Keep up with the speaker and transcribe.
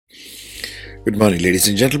Good morning, ladies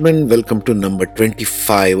and gentlemen. Welcome to number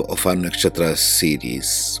 25 of our Nakshatra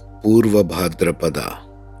series. Purva Bhadrapada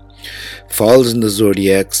falls in the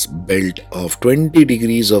zodiac's belt of 20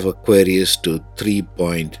 degrees of Aquarius to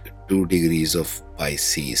 3.2 degrees of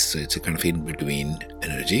Pisces. So it's a kind of in between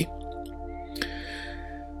energy.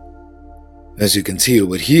 As you can see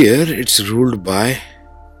over here, it's ruled by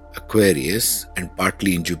Aquarius and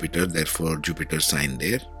partly in Jupiter, therefore Jupiter sign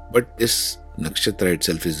there. But this Nakshatra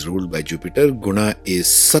itself is ruled by Jupiter. Guna is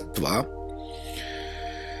Sattva.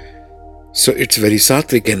 So it's very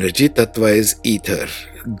sattvic energy. Tattva is ether.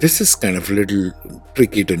 This is kind of a little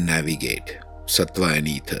tricky to navigate. Sattva and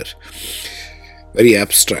ether. Very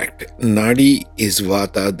abstract. Nadi is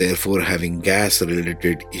Vata, therefore having gas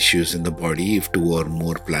related issues in the body if two or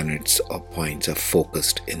more planets or points are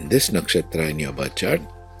focused in this Nakshatra in your birth chart.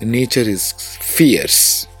 Nature is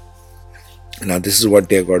fierce. Now this is what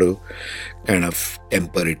they've got to kind of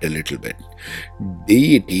temper it a little bit.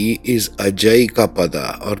 Deity is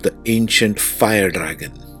Ajaikapada, or the ancient fire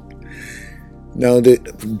dragon. Now the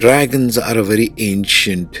dragons are a very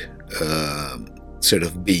ancient set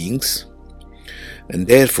of beings, and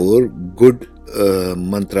therefore good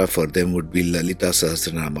mantra for them would be Lalita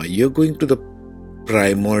Sahasranama. You're going to the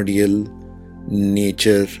primordial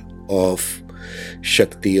nature of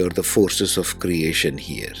Shakti or the forces of creation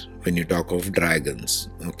here when you talk of dragons.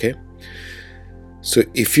 Okay, so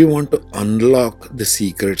if you want to unlock the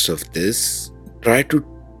secrets of this, try to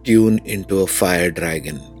tune into a fire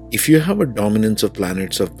dragon. If you have a dominance of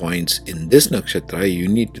planets or points in this nakshatra, you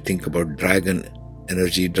need to think about dragon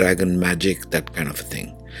energy, dragon magic, that kind of a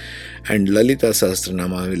thing. And Lalita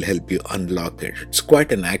Sahasranama will help you unlock it. It's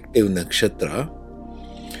quite an active nakshatra.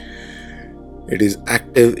 It is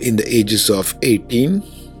active in the ages of 18,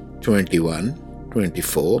 21,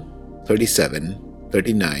 24, 37,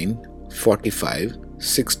 39, 45,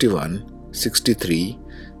 61, 63,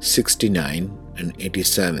 69 and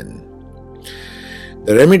 87.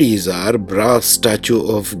 The remedies are brass statue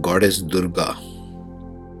of goddess Durga.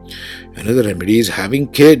 Another remedy is having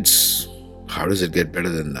kids. How does it get better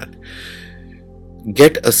than that?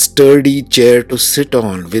 Get a sturdy chair to sit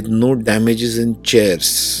on with no damages in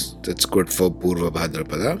chairs. That's good for Purva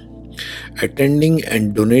Bhadrapada. Attending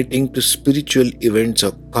and donating to spiritual events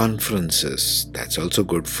or conferences. That's also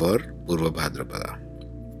good for Purva Bhadrapada.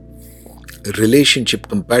 Relationship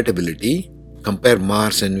compatibility. Compare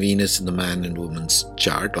Mars and Venus in the man and woman's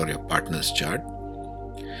chart or your partner's chart.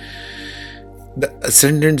 The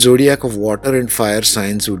ascendant zodiac of water and fire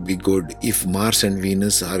signs would be good. If Mars and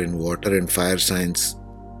Venus are in water and fire signs,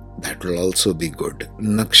 that will also be good.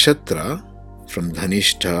 Nakshatra from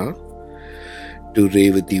Dhanishta to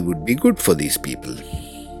Revati would be good for these people.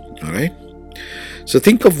 Alright? So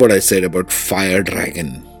think of what I said about fire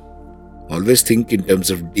dragon. Always think in terms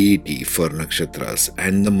of deity for nakshatras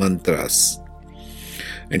and the mantras.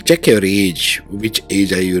 And check your age. Which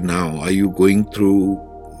age are you now? Are you going through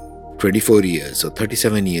 24 years or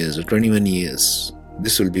 37 years or 21 years?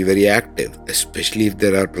 This will be very active, especially if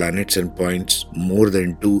there are planets and points more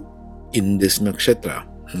than 2 in this nakshatra.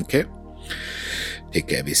 Okay? Take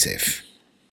care, be safe.